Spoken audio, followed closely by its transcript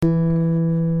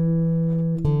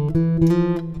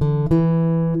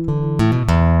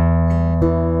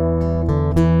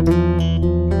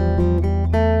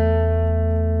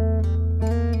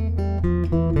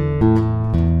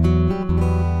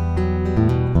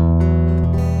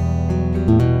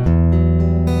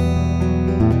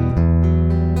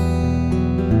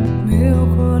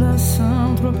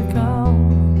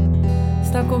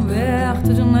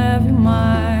Coberto de neve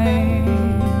mais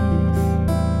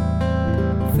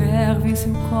ferve em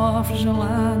seu cofre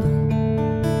gelado,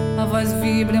 a voz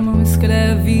vibra, a mão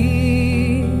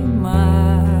escreve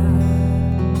mar.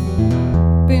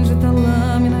 Bendita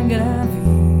lâmina grave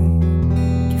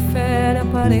que fere a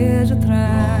parede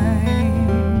atrás.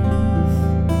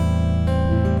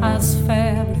 As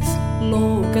febres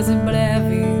loucas e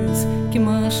breves que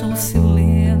mancham o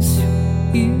silêncio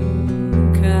e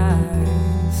o cais.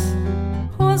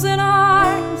 Os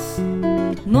heróis,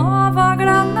 Nova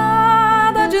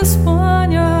Granada de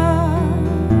Espanha.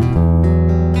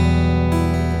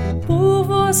 Por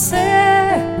você,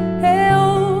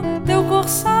 eu, teu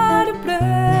corsário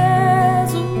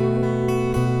preso,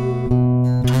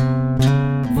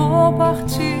 vou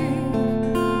partir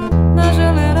na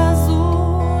geleira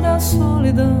azul da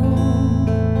solidão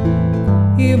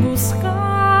e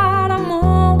buscar a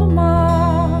mão do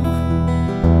mar,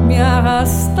 me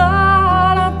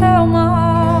arrastar até o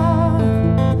mar,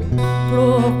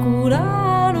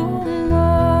 procurar o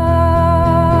mar.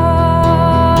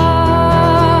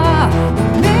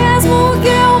 Mesmo que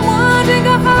eu mande em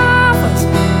garrafas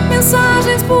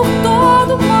mensagens por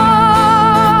todo o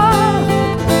mar,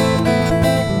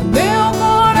 meu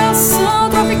coração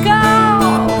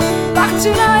tropical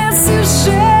partirá esse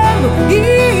gelo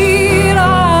e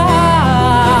irá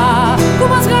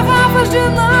como as garrafas de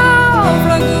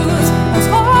náufragos, as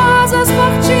rosas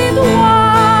partindo o ar.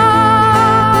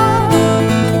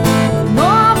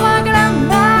 Nova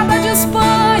Granada de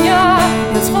Espanha,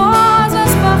 as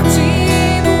rosas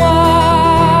partindo o ar.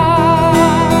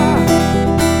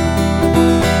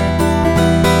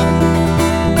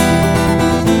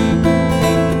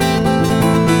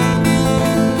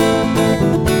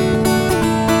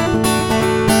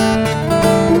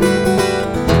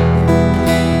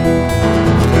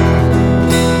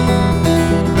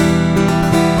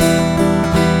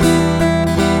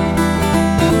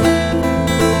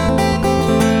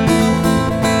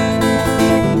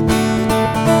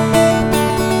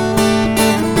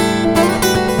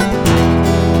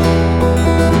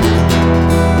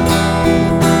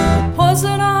 Os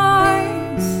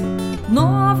heróis,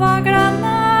 Nova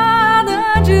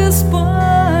Granada de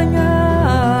Espanha.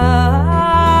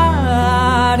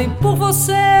 E por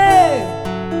você,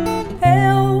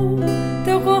 eu,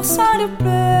 teu corsário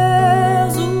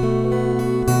preso,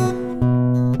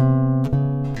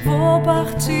 vou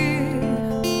partir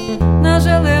na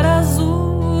geleira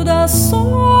azul da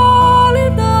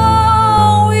solidão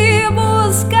e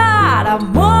buscar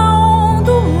amor.